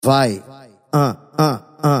vai,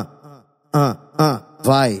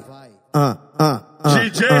 vai,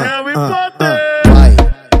 DJ Harry Potter.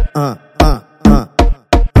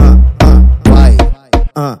 vai,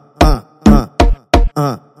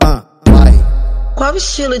 vai. Qual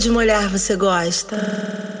estilo de mulher você gosta?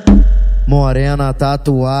 Morena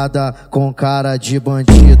tatuada com cara de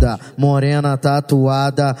bandida, morena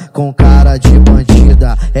tatuada com cara de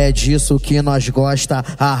bandida. É disso que nós gosta,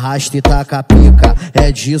 arrasta e taca pica.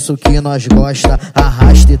 É disso que nós gosta,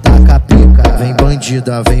 arrasta e taca pica. Vem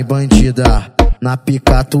bandida, na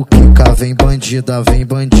pica tu quica. Vem bandida, vem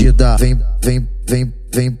bandida, vem bandida,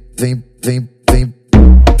 vem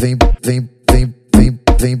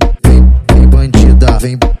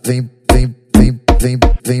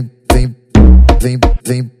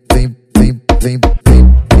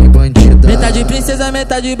bandida. Metade princesa,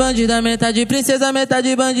 metade bandida, metade princesa,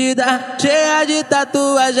 metade bandida. Cheia de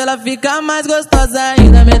tatuagem, ela fica mais gostosa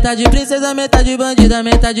ainda. Metade princesa, metade bandida,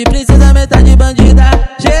 metade princesa, metade bandida.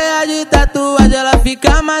 Cheia de tatuagem, ela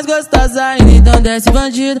fica mais gostosa ainda. Então desce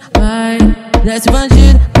bandido, vai, desce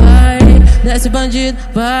bandido, vai, desce bandido,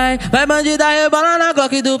 vai. Vai bandida, rebola na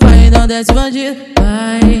Glock do pai. Então desce bandido,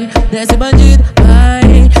 vai, desce bandido,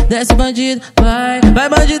 vai, desce bandido, vai. Vai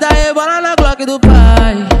bandida, rebola na Glock do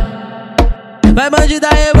pai. Vai bandida,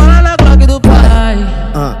 rebola na Glock do pai.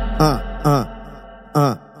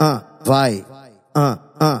 Vai,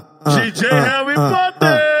 DJ Harry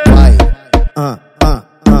Potter. vai,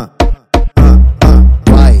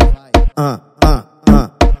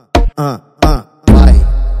 vai.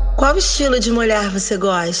 Qual estilo de mulher você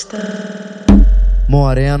gosta?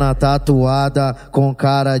 Morena tatuada com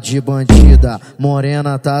cara de bandida,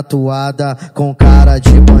 morena tatuada com cara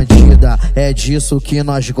de bandida. É disso que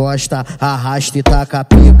nós gosta, arrasta e taca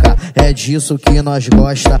pica. É disso que nós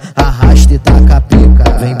gosta, arrasta e taca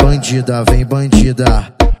pica. Vem bandida,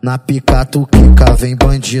 na pica tu quica. Vem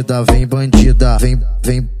bandida, vem bandida, vem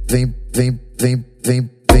bandida, vem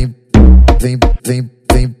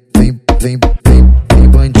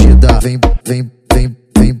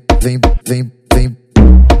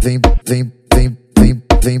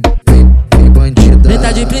bandida.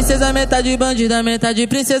 Metade princesa, metade bandida, metade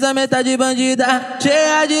princesa, metade bandida.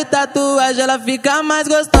 Cheia de tatuagem, ela fica mais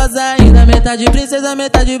gostosa ainda. Metade princesa,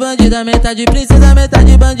 metade bandida, metade princesa,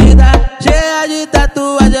 metade bandida. Cheia de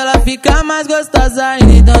tatuagem, ela fica mais gostosa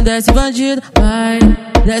ainda. Então desce bandido, vai,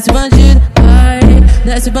 desce bandido, vai,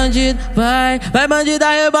 desce bandido, vai. Vai bandida,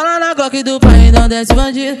 rebola na Glock do pai. Então desce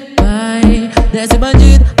bandido, vai, desce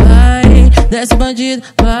bandido, vai, desce bandido,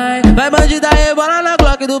 vai. Vai bandida, rebola na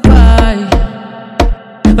Glock do pai.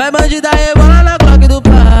 Vai bandida, rebola na Glock do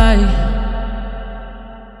pai.